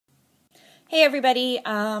Hey everybody,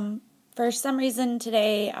 for some reason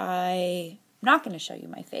today I'm not going to show you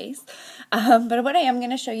my face, but what I am going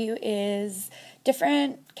to show you is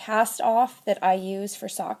different cast off that I use for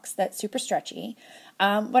socks that's super stretchy.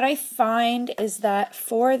 What I find is that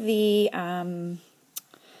for the, I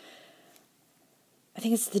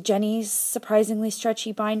think it's the Jenny's surprisingly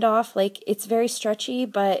stretchy bind off, like it's very stretchy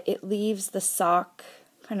but it leaves the sock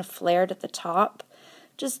kind of flared at the top,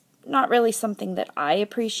 just not really something that I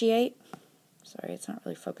appreciate. Sorry, it's not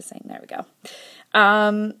really focusing. There we go.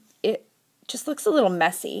 It just looks a little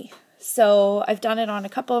messy. So I've done it on a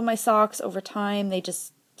couple of my socks over time. They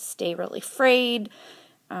just stay really frayed.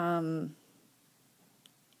 It's a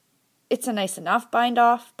nice enough bind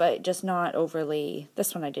off, but just not overly.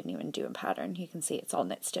 This one I didn't even do in pattern. You can see it's all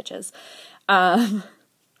knit stitches. But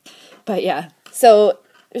yeah, so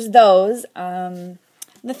there's those. The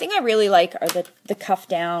thing I really like are the cuff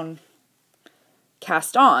down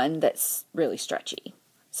cast on that's really stretchy.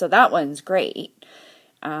 So that one's great.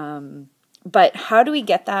 But how do we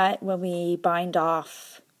get that when we bind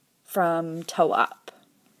off from toe up?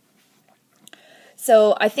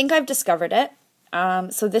 So I think I've discovered it.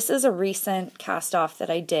 So this is a recent cast off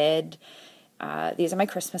that I did. These are my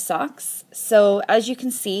Christmas socks. So as you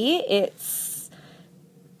can see, it's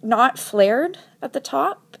not flared at the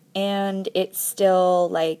top and it's still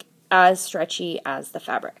like as stretchy as the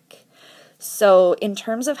fabric. So in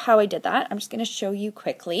terms of how I did that, I'm just going to show you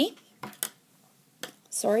quickly.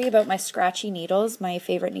 Sorry about my scratchy needles. My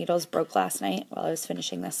favorite needles broke last night while I was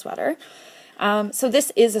finishing this sweater. So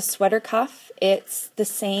this is a sweater cuff. It's the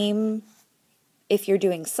same if you're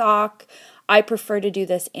doing sock. I prefer to do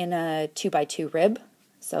this in a 2x2 rib.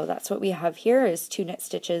 So that's what we have here is 2 knit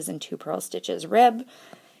stitches and 2 purl stitches rib.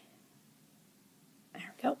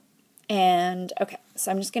 And okay,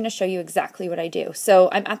 so I'm just going to show you exactly what I do. So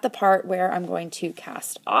I'm at the part where I'm going to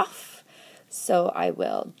cast off. So I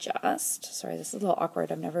will just, sorry, this is a little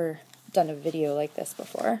awkward. I've never done a video like this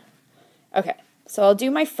before. Okay, so I'll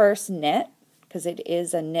do my first knit because it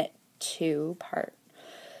is a knit 2 part.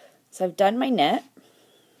 So I've done my knit.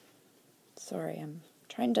 Sorry, I'm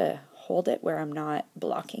trying to hold it where I'm not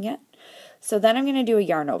blocking it. So then I'm going to do a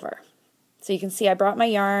yarn over. So you can see I brought my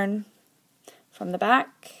yarn from the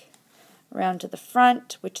back around to the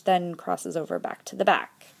front, which then crosses over back to the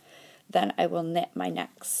back. Then I will knit my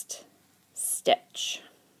next stitch.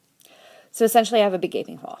 So essentially I have a big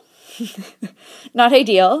gaping hole. Not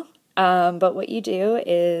ideal, but what you do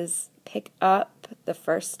is pick up the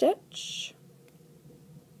first stitch.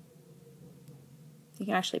 You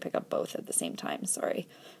can actually pick up both at the same time, sorry.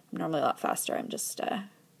 I'm normally a lot faster, I'm just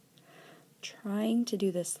trying to do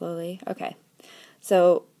this slowly. Okay,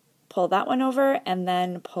 so pull that one over and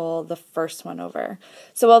then pull the first one over.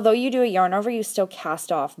 So although you do a yarn over, you still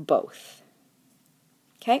cast off both.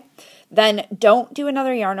 Okay, then don't do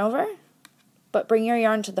another yarn over, but bring your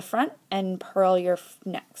yarn to the front and purl your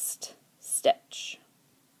next stitch.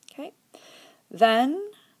 Okay, then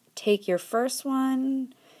take your first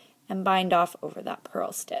one and bind off over that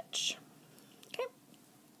purl stitch. Okay,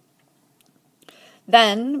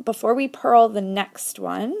 then before we purl the next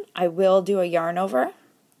one, I will do a yarn over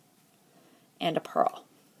and a purl.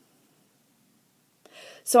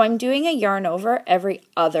 So I'm doing a yarn over every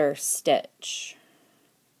other stitch.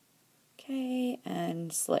 Okay,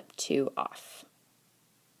 and slip 2 off.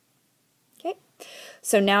 Okay,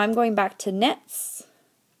 so now I'm going back to knits.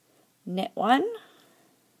 Knit 1,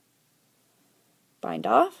 bind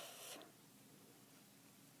off,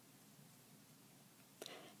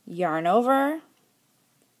 yarn over,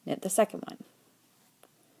 knit the second one,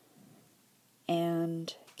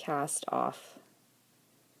 and cast off,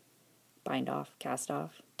 bind off, cast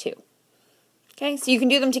off, 2. Okay, so you can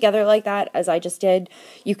do them together like that as I just did.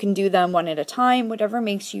 You can do them one at a time, whatever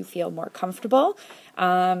makes you feel more comfortable.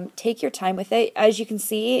 Take your time with it. As you can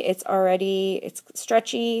see, it's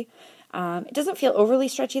stretchy. It doesn't feel overly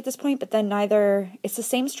stretchy at this point, but then it's the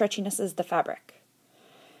same stretchiness as the fabric.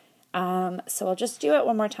 So I'll just do it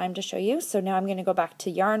one more time to show you. So now I'm going to go back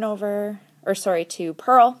to to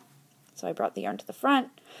purl. So I brought the yarn to the front,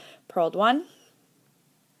 purled 1,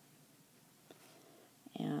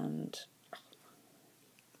 and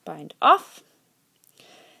bind off,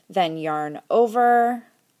 then yarn over,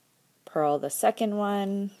 purl the second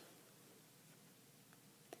one,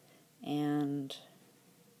 and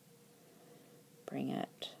bring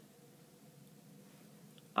it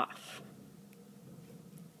off.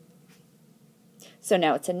 So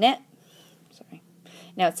now it's a knit. Sorry.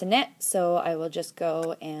 Now it's a knit, so I will just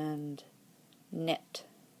go and knit,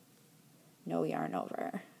 no yarn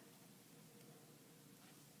over,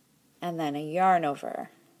 and then a yarn over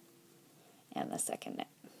and the second knit.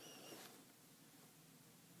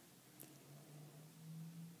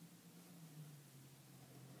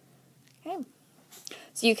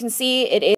 So you can see it is